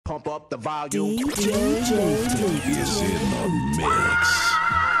pump up the volume. DJ Liutik is in the mix.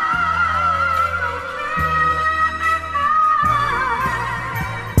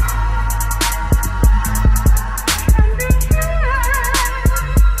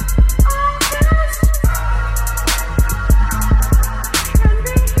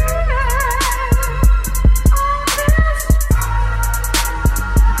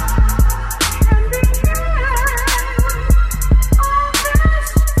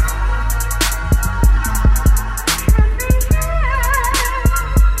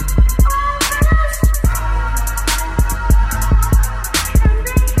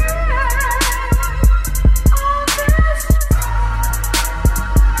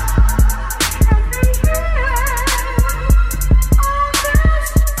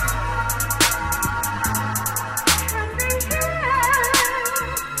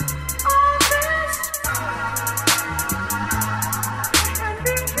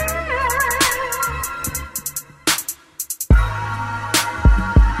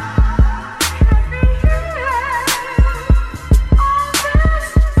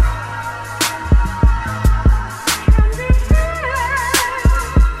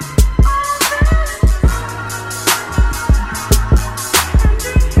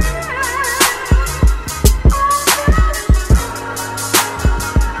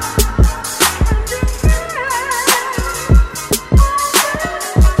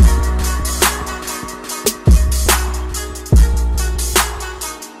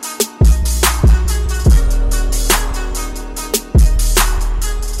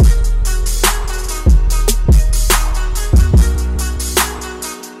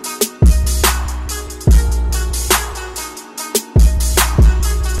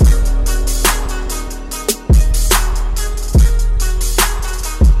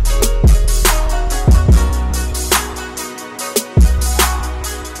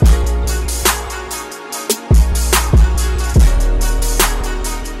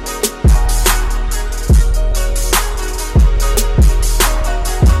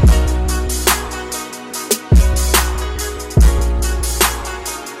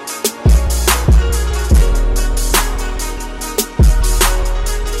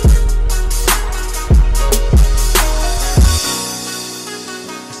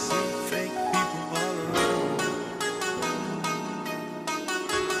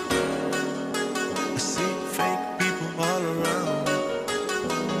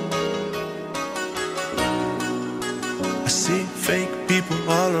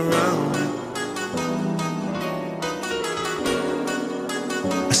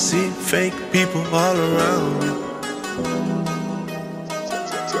 Fake people all around me.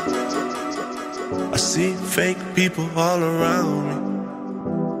 I see fake people all around me.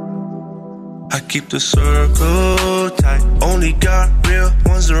 I keep the circle tight, only got real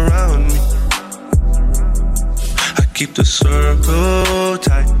ones around me. I keep the circle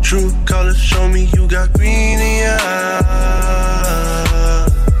tight, true colors show me you got green in your eyes.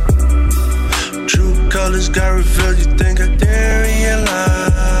 True colors got revealed, you think I dare realize.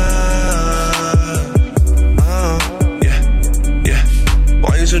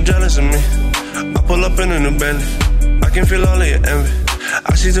 So jealous of me. I pull up in a new Bentley. I can feel all of your envy.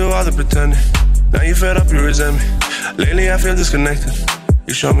 I see through all the pretending. Now you fed up, you resent me. Lately I feel disconnected.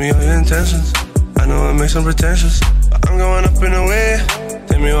 You show me all your intentions. I know it makes them pretentious, but I'm going up in a way.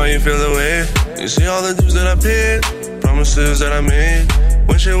 Tell me why you feel the way. You see all the dues that I paid, promises that I made.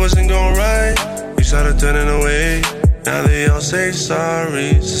 When shit wasn't going right, you started turning away. Now they all say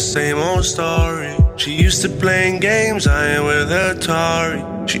sorry, it's the same old story. She used to playing games, I ain't with Atari.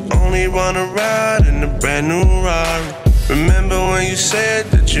 She only wanna ride in a brand new Rari. Remember when you said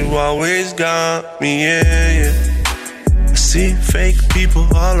that you always got me, yeah, yeah. I see fake people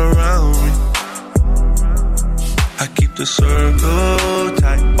all around me. I keep the circle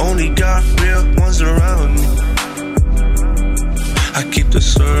tight, only got real ones around me. I keep the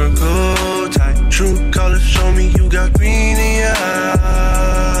circle tight, true colors show me you got green in your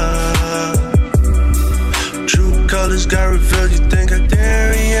eyes. True colors got revealed, you think I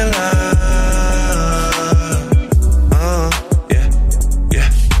dare realize. Yeah,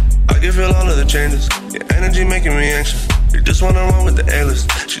 I can feel all of the changes. Your energy making me anxious. You just wanna run with the A-list.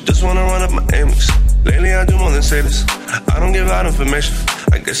 She just wanna run up my Amex. Lately I do more than say this. I don't give out information.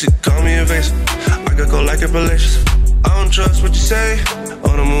 I guess you call me invasive. I could go like Appalachians. I don't trust what you say,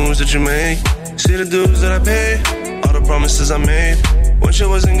 all the moves that you make. See the dues that I paid, all the promises I made. When shit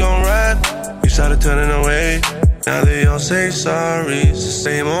wasn't going right, you started turning away. Now they all say sorry, it's the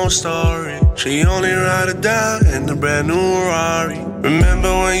same old story. She only ride or die in a brand new Rari.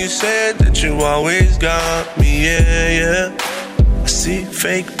 Remember when you said that you always got me, yeah, yeah. I see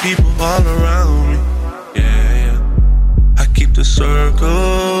fake people all around me. Yeah. I keep the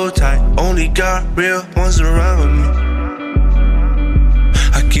circle tight. Only got real ones around me.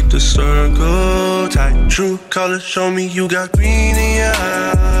 I keep the circle tight. True colors show me you got green in your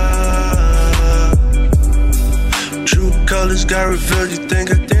eyes. True colors got revealed. You think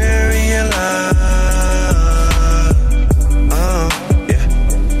I dare